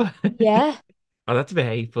God. Yeah. Oh, that's a bit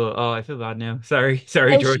hateful. Oh, I feel bad now. Sorry.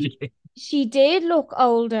 Sorry, No, Georgie. she did look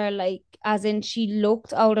older, like as in she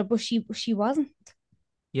looked older, but she wasn't.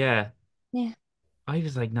 Yeah. Yeah. I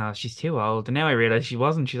was like, no, she's too old. And now I realize she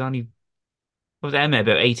wasn't. She's only, what was Emma,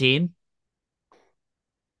 about 18?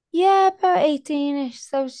 Yeah, about 18ish.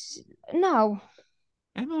 So no.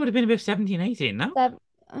 Emma would have been about 17, 18, no? That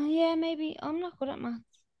yeah, maybe I'm not good at math.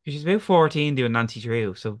 She's about 14 doing Nancy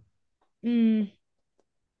Drew. So, Mm,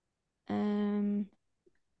 um,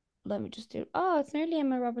 let me just do. Oh, it's nearly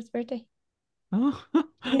Emma Roberts' birthday. oh.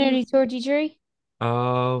 She's nearly 33.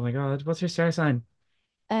 Oh my God. What's her star sign?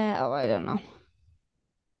 Oh, I don't know.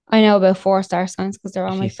 I know about four star signs because they're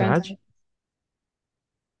Is all she my friends. Sag?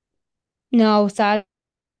 No, Sal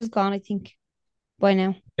is gone, I think, by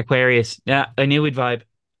now. Aquarius. Yeah, I knew we'd vibe.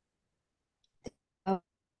 Oh,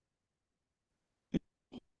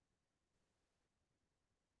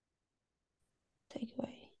 take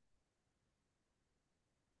away.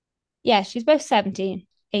 Yeah, she's about 17,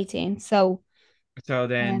 18. So, So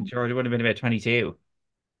then um, Georgia would have been about 22.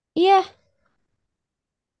 yeah,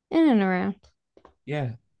 in and around.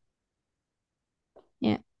 Yeah.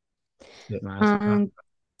 Yeah. Bit mad. And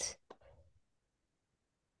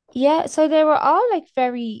yeah, so they were all like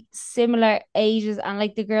very similar ages, and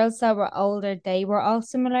like the girls that were older, they were all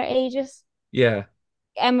similar ages. Yeah.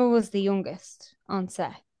 Emma was the youngest on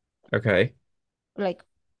set, Okay. like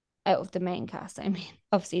out of the main cast. I mean,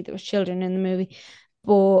 obviously there was children in the movie,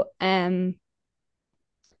 but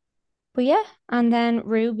but yeah, and then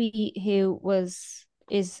Ruby, who was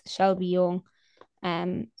is Shelby Young,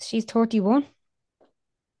 She's 31.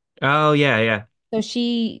 Oh yeah, yeah. So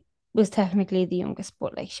she was technically the youngest,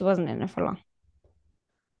 but like she wasn't in it for long.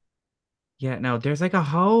 Yeah, no, there's like a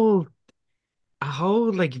whole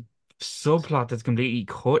like subplot that's completely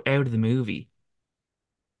cut out of the movie,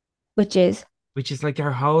 Which is which is like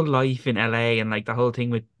their whole life in LA and like the whole thing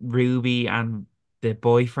with Ruby and the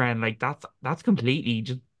boyfriend. Like that's completely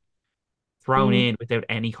just thrown mm. in without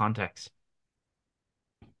any context.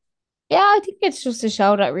 Yeah, I think it's just to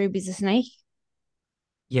show that Ruby's a snake.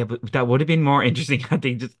 Yeah, but that would have been more interesting had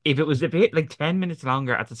they just if it was a bit like 10 minutes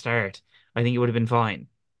longer at the start, I think it would have been fine.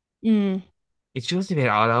 Mm. It's just a bit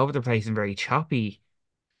all over the place and very choppy.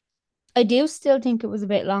 I do still think it was a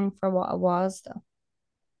bit long for what it was, though.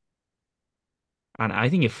 And I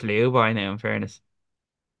think it flew by now, in fairness.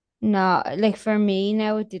 No, like for me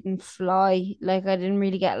now, it didn't fly. Like I didn't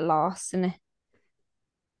really get lost in it,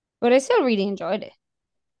 but I still really enjoyed it.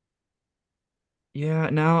 Yeah,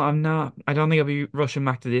 no, I'm not. I don't think I'll be rushing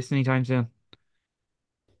back to this anytime soon.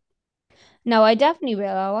 No, I definitely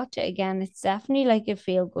will. I'll watch it again. It's definitely like a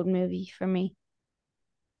feel good movie for me,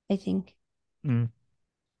 I think. Mm.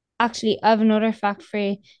 Actually, I have another fact for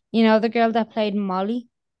you. You know, the girl that played Molly,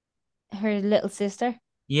 her little sister,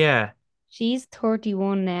 Yeah. she's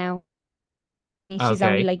 31 now. She's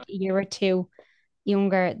only Okay. like a year or two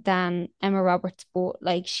younger than Emma Roberts, but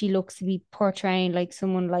like she looks to be portraying like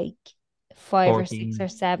someone like 5 or 6 or 14.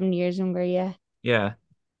 7 years younger. Yeah. Yeah.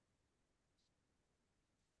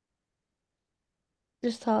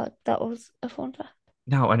 Just thought that was a fun fact.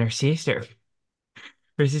 No, and her sister.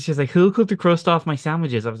 Her sister's like, who cut the crust off my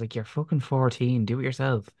sandwiches? I was like, you're fucking 14. Do it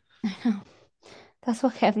yourself. I know. That's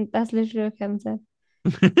literally what Kevin said.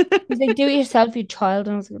 He's like, do it yourself, you child.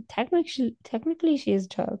 And I was like, technically she is a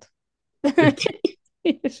child.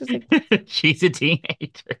 It's just like, She's a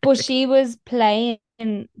teenager. but she was playing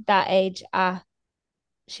that age at,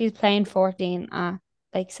 she's playing 14 at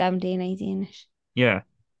like 17, 18 ish, Yeah.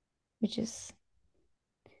 which is,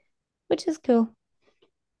 which is cool.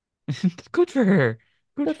 Good for her.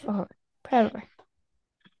 Good Good for for her. Proud of her.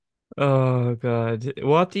 Oh God.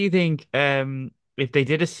 What do you think if they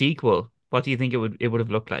did a sequel, what do you think it would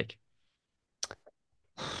have looked like?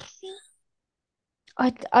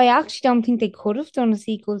 I actually don't think they could have done a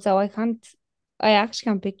sequel, so I actually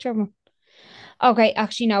can't picture one. Okay,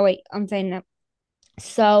 actually no, wait, I'm saying that.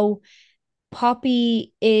 So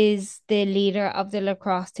Poppy is the leader of the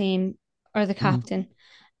lacrosse team or the Mhm. captain,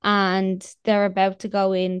 and they're about to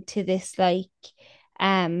go into this like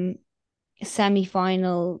um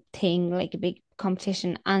semi-final thing, like a big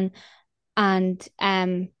competition, and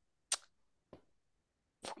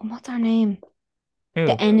what's her name?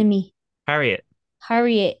 The Who? enemy. Harriet.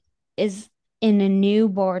 Harriet is in a new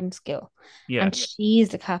boarding school, Yeah. and she's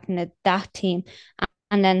the captain of that team.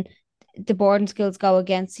 And then the boarding schools go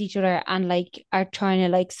against each other and like are trying to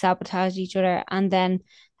like sabotage each other, and then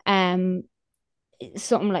um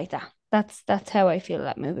something like that. That's how I feel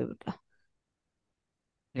that movie would go.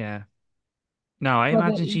 Yeah. No, I What about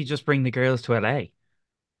imagine you? she'd just bring the girls to LA.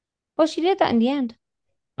 Well, she did that in the end.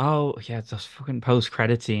 Oh, yeah, it's those fucking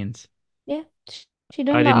post-credit scenes. Yeah, she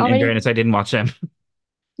done that In already. fairness, I didn't watch them.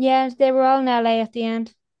 Yeah, they were all in LA at the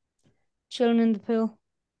end, chilling in the pool.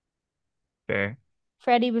 Fair.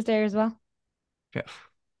 Freddie was there as well.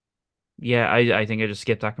 Yeah, yeah, I think I just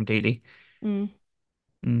skipped that completely. Mm.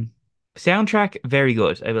 Mm. Soundtrack, very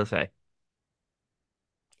good, I will say.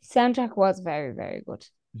 Soundtrack was very, very good.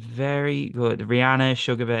 Very good. Rihanna,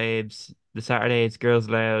 Sugar Babes, The Saturdays, Girls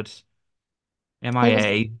Loud, It was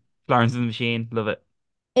MIA, Florence and the Machine, love it.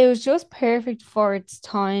 it was just perfect for its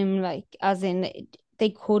time, like as in they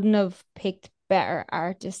couldn't have picked better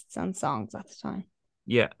artists and songs at the time.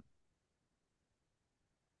 Yeah,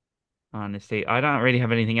 honestly, I don't really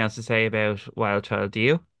have anything else to say about Wild Child, do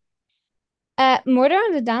you? Murder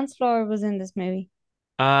on the Dance Floor was in this movie,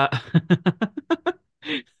 Uh,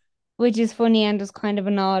 which is funny and just kind of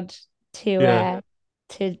a nod yeah,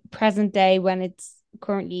 to present day when it's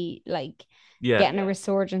currently like yeah, getting a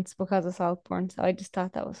resurgence because of salt porn. So I just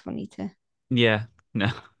thought that was funny too. yeah,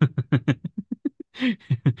 no.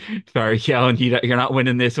 Sorry, Kellen, you're not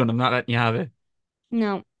winning this one. I'm not letting you have it.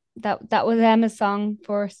 No, that was Emma's song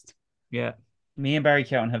first. Yeah, me and Barry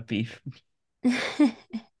Keoghan have beef.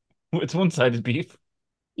 It's one-sided beef.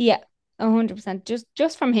 Yeah, 100%.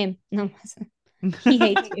 Just from him. No, he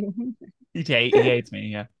hates you. He hates me,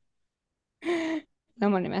 yeah. No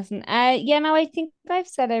money messing. Yeah, no, I think I've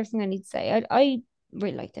said everything I need to say. I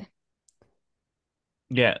really liked it.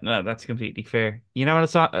 Yeah, no, that's completely fair. You know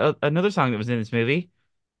what another song that was in this movie?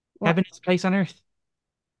 What Heaven is a Place on Earth.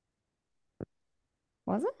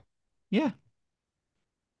 was it? Yeah.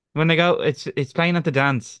 When they go, it's playing at the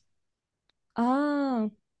dance.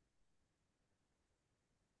 Oh,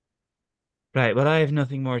 Right, well, I have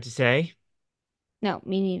nothing more to say. no,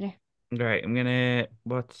 me neither. Right, I'm gonna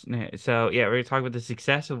what's next? So yeah, we're gonna talk about the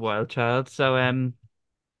success of Wild Child. So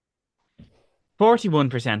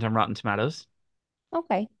 41% on Rotten Tomatoes,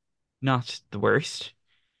 Okay. not the worst.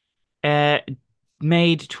 Uh,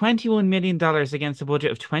 made $21 million against a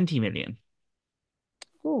budget of 20 million.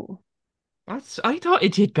 Ooh. That's I thought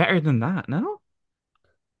it did better than that. No,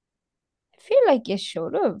 I feel like you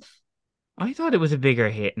should have. I thought it was a bigger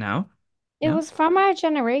hit. No, It no. was from our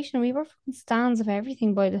generation. We were fucking stands of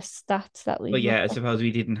everything by the stats that we But yeah, I looked up. suppose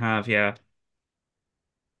we didn't have. Yeah,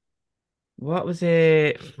 what was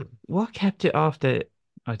it? What kept it off the?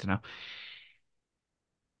 I don't know.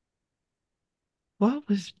 What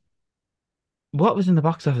was what was in the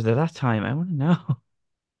box office at that time? I want to know.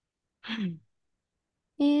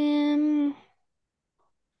 Um,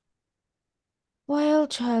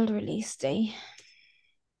 Wild Child release day.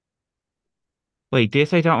 Wait,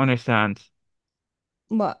 this I don't understand.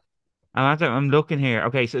 What? I'm looking here.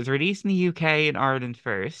 Okay, so it's released in the UK and Ireland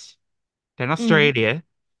first, then Mm. Australia.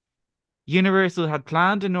 Universal had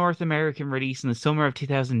planned a North American release in the summer of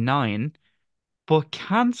 2009, but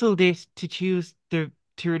cancelled it to choose to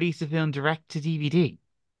release the film direct to DVD.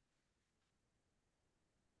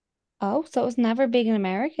 Oh, so it was never big in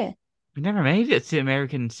America. We never made it to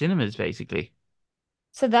American cinemas, basically.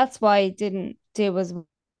 So that's why it didn't do as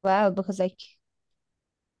well because like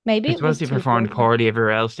maybe I it suppose was they too performed good. poorly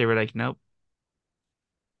everywhere else. They were like, nope.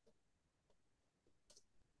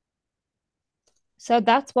 So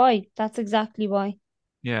that's why. That's exactly why.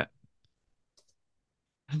 Yeah.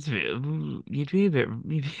 That's a bit, you'd be a bit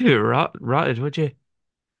rotted, would you?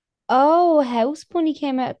 Oh, House Bunny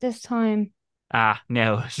came out this time. Ah,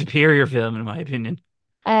 no, superior film in my opinion.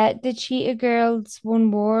 The Cheetah Girls One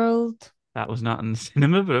World. That was not in the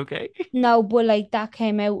cinema, but okay. No, but like that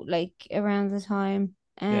came out like around the time.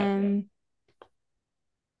 Yeah.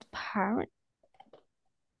 Parent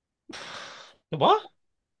The what?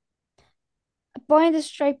 buying the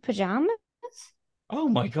striped pajamas. Oh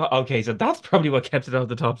my God. Okay, so that's probably what kept it off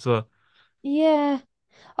the top. So Yeah,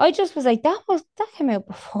 I just was like that came out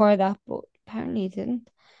before that, but apparently it didn't.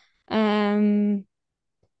 Um.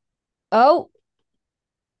 Oh,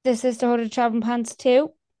 the Sisterhood of Traveling Pants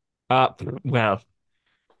too. well,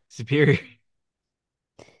 superior.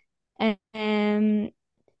 Um.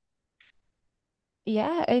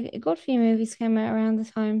 Yeah, a good few movies came out around the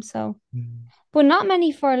time, so but not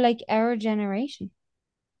many for like our generation.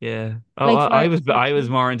 Yeah. Oh, Like for I was kids.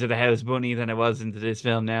 more into the House Bunny than I was into this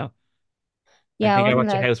film now. I Yeah, think I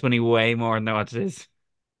watched the House Bunny way more than I watched this.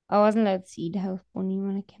 I wasn't allowed to see the House Bunny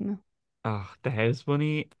when it came Oh, the House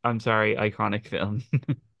Bunny. I'm sorry, iconic film.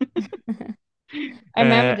 out. I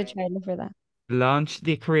remember Uh, the trailer for that. launched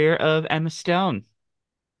the career of Emma Stone.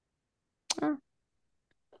 Oh.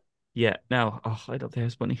 Yeah, no. Oh, I love the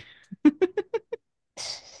House Bunny.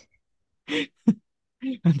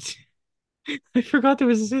 And I forgot there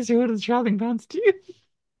was a Sisterhood of the Traveling Pants too.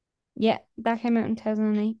 Yeah, that came out in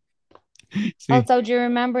 2008. See. Also, do you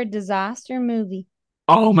remember Disaster movie?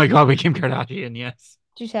 Oh my God, we Kim Kardashian, yes.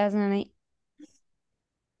 2008.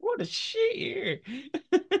 What a shit year.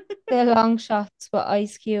 The Long Shots with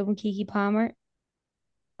Ice Cube and Kiki Palmer.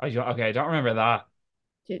 Okay, I don't remember that.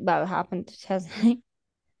 Well, it happened 2008.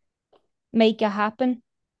 Make It Happen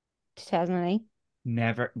 2008.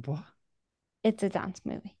 Never. What? It's a dance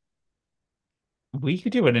movie. We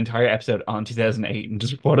could do an entire episode on 2008 and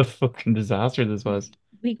just what a fucking disaster this was.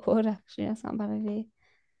 We could actually. That's not a bad idea.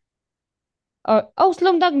 Or oh,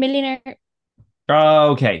 Slumdog Millionaire.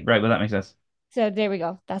 Oh, okay, right. Well, that makes sense. So there we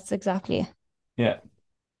go. That's exactly it. Yeah,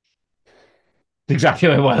 exactly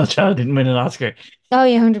why Wild Child didn't win an Oscar. Oh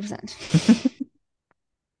yeah, 100%.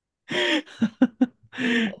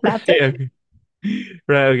 Right, That's it. okay.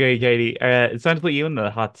 Right, okay, Katie. It's time to put you in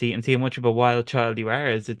the hot seat and see how much of a wild child you are,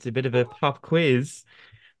 as it's a bit of a pop quiz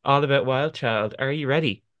all about Wild Child. Are you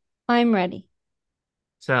ready? I'm ready.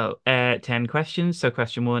 So, 10 questions. So,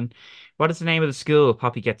 question one, what is the name of the school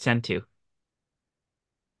Poppy gets sent to?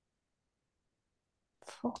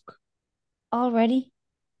 Fuck. Already?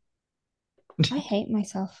 I hate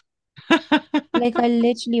myself. Like I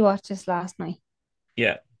literally watched this last night.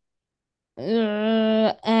 Yeah.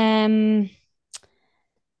 Uh, um,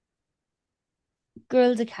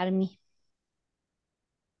 Girls Academy.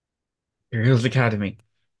 Girls Academy.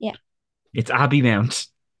 Yeah. It's Abbey Mount.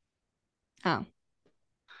 Oh,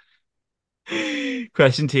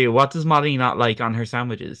 Question two, what does Molly not like on her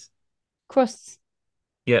sandwiches? Crusts.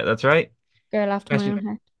 Yeah, that's right. Girl after my Question own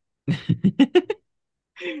heart.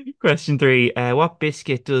 Question three. What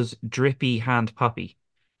biscuit does Drippy hand Poppy?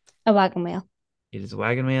 A wagon wheel. It is a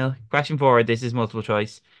wagon wheel. Question four. This is multiple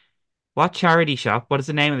choice. What charity shop? What is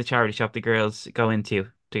the name of the charity shop the girls go into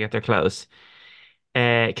to get their clothes?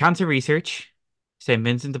 Cancer Research, St.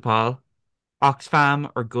 Vincent de Paul,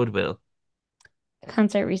 Oxfam, or Goodwill?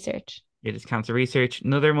 Cancer research. It is Cancer Research.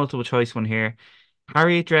 Another multiple choice one here.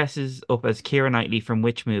 Harriet dresses up as Keira Knightley from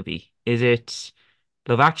which movie? Is it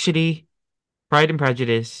Love Actually, Pride and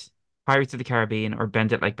Prejudice, Pirates of the Caribbean, or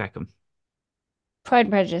Bend It Like Beckham? Pride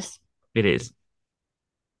and Prejudice. It is.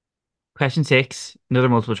 Question six, another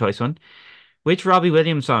multiple choice one. Which Robbie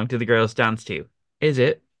Williams song do the girls dance to? Is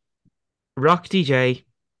it Rock DJ,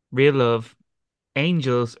 Real Love,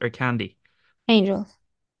 Angels, or Candy? Angels.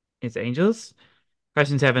 It's Angels.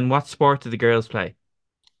 Question seven, what sport do the girls play?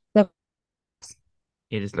 Look,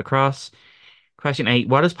 It is lacrosse. Question eight,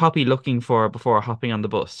 what is Poppy looking for before hopping on the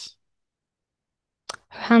bus?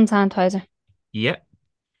 hand sanitizer. Yep.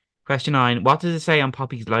 Question nine, what does it say on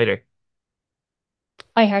Poppy's lighter?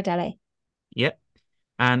 I heart LA. Yep.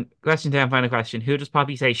 And question 10, final question. Who does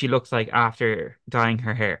Poppy say she looks like after dyeing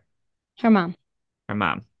her hair? Her mom. Her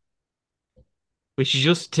mom. Which she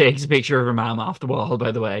just takes a picture of her mom off the wall,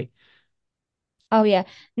 by the way. Oh yeah.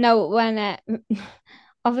 No, when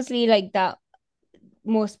obviously like that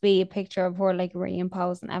must be a picture of her like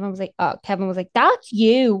reimpose, and everyone was like, oh, Kevin was like, that's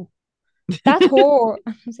you. That's her.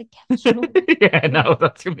 And I was like, Kevin, shut up. Yeah, no,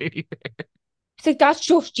 that's completely He's like, that's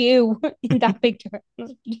just you in that picture. I was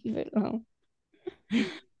like, leave it alone.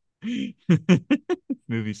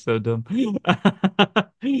 Movie's so dumb.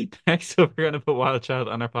 Next up, we're gonna put Wild Child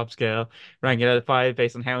on our pop scale, rank it out of five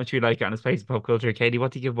based on how much we like it on its place in pop culture. Katie,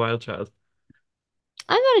 what do you give Wild Child?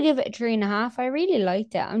 I'm gonna give it a 3.5. I really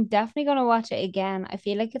liked it. I'm definitely gonna watch it again. I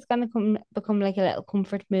feel like it's gonna become like a little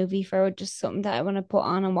comfort movie for just something that I want to put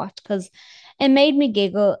on and watch because it made me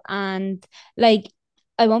giggle and like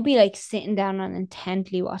I won't be like sitting down and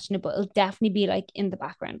intently watching it, but it'll definitely be like in the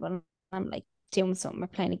background when I'm like doing something or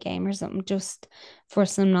playing a game or something just for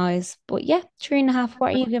some noise. But yeah, 3.5.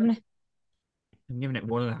 What are you giving it? I'm giving it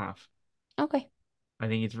one and a half. Okay. I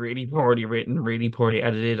think it's really poorly written, really poorly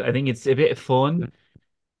edited. I think it's a bit fun,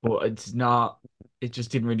 but it's not. It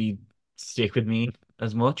just didn't really stick with me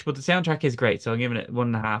as much. But the soundtrack is great, so I'm giving it one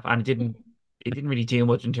and a half. And it didn't really do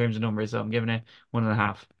much in terms of numbers, so I'm giving it one and a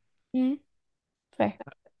half. Mm, fair.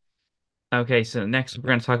 Okay, so next we're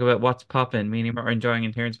going to talk about what's poppin', meaning what we're enjoying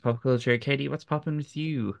in terms of pop culture. Katie, what's poppin' with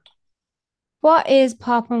you? What is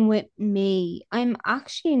popping with me? I'm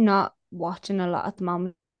actually not watching a lot at the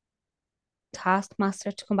moment.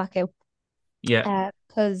 Taskmaster to come back out. Yeah.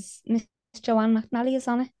 Because Miss Joanne McNally is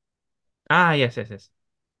on it. Ah, yes, yes, yes.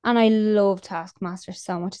 And I love Taskmaster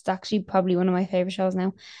so much. It's actually probably one of my favorite shows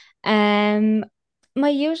now. Um, my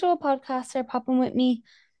usual podcasts are popping with me.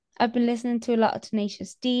 I've been listening to a lot of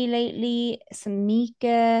Tenacious D lately, some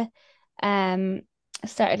Mika. I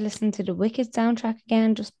started listening to the Wicked soundtrack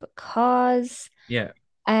again just because. Yeah.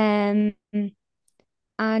 Um,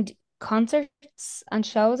 and concerts and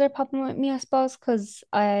shows are popping with me, I suppose, because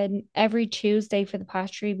every Tuesday for the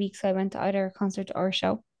past 3 weeks I went to either a concert or a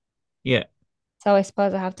show. Yeah. So I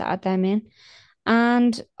suppose I have to add them in.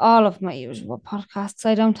 And all of my usual podcasts.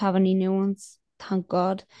 I don't have any new ones, thank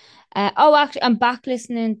God. Oh, actually, I'm back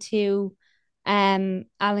listening to Alan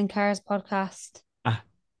Carr's podcast. Ah,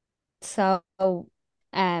 So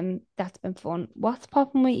that's been fun. What's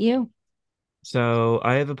popping with you? so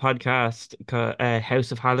I have a podcast called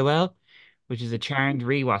House of Halliwell, which is a Charmed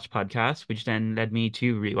rewatch podcast, which then led me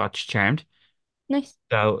to rewatch Charmed. Nice.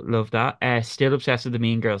 So love that. Still obsessed with the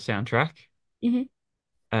Mean Girls soundtrack. Hmm.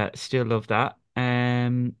 Still love that.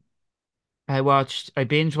 I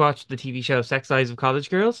binge watched the TV show Sex Lives of College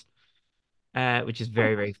Girls, which is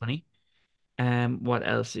very, very funny. What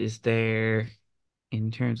else is there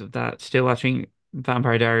in terms of that? Still watching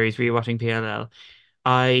Vampire Diaries, rewatching PLL.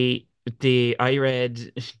 I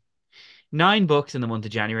read 9 books in the month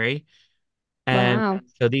of January. Um, Wow.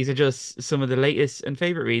 so these are just some of the latest and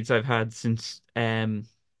favorite reads I've had since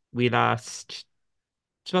we last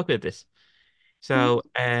spoke about this. Mhm. So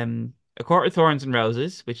A Court of Thorns and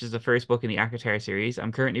Roses, which is the first book in the ACOTAR series.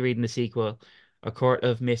 I'm currently reading the sequel, A Court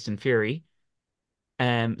of Mist and Fury.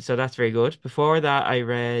 So that's very good. Before that, I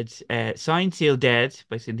read Signed, Sealed, Dead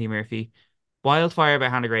by Cynthia Murphy, Wildfire by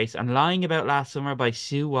Hannah Grace, and Lying About Last Summer by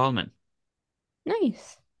Sue Wallman.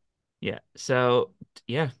 Nice. Yeah. So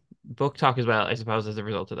yeah, book talk as well, I suppose, as a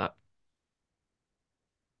result of that.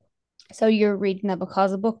 So you're reading that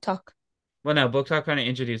because of book talk. Well, no, book talk kind of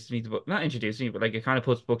introduced me to book, not introduced me, but like it kind of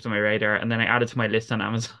puts books on my radar, and then I add it to my list on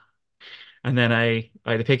Amazon, and then I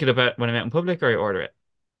either pick it up when I'm out in public or I order it.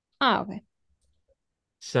 Ah, okay.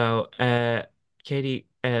 So, Katie,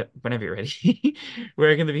 whenever you're ready,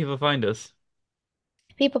 where can the people find us?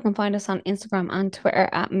 People can find us on Instagram and Twitter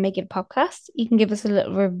at Make It Podcast. You can give us a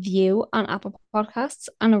little review on Apple Podcasts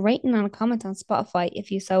and a rating and a comment on Spotify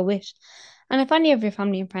if you so wish. And if any of your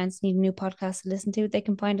family and friends need a new podcast to listen to, they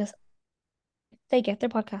can find us. They get their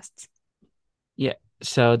podcasts. Yeah.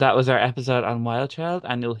 So that was our episode on Wild Child,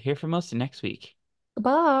 and you'll hear from us next week.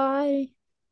 Goodbye.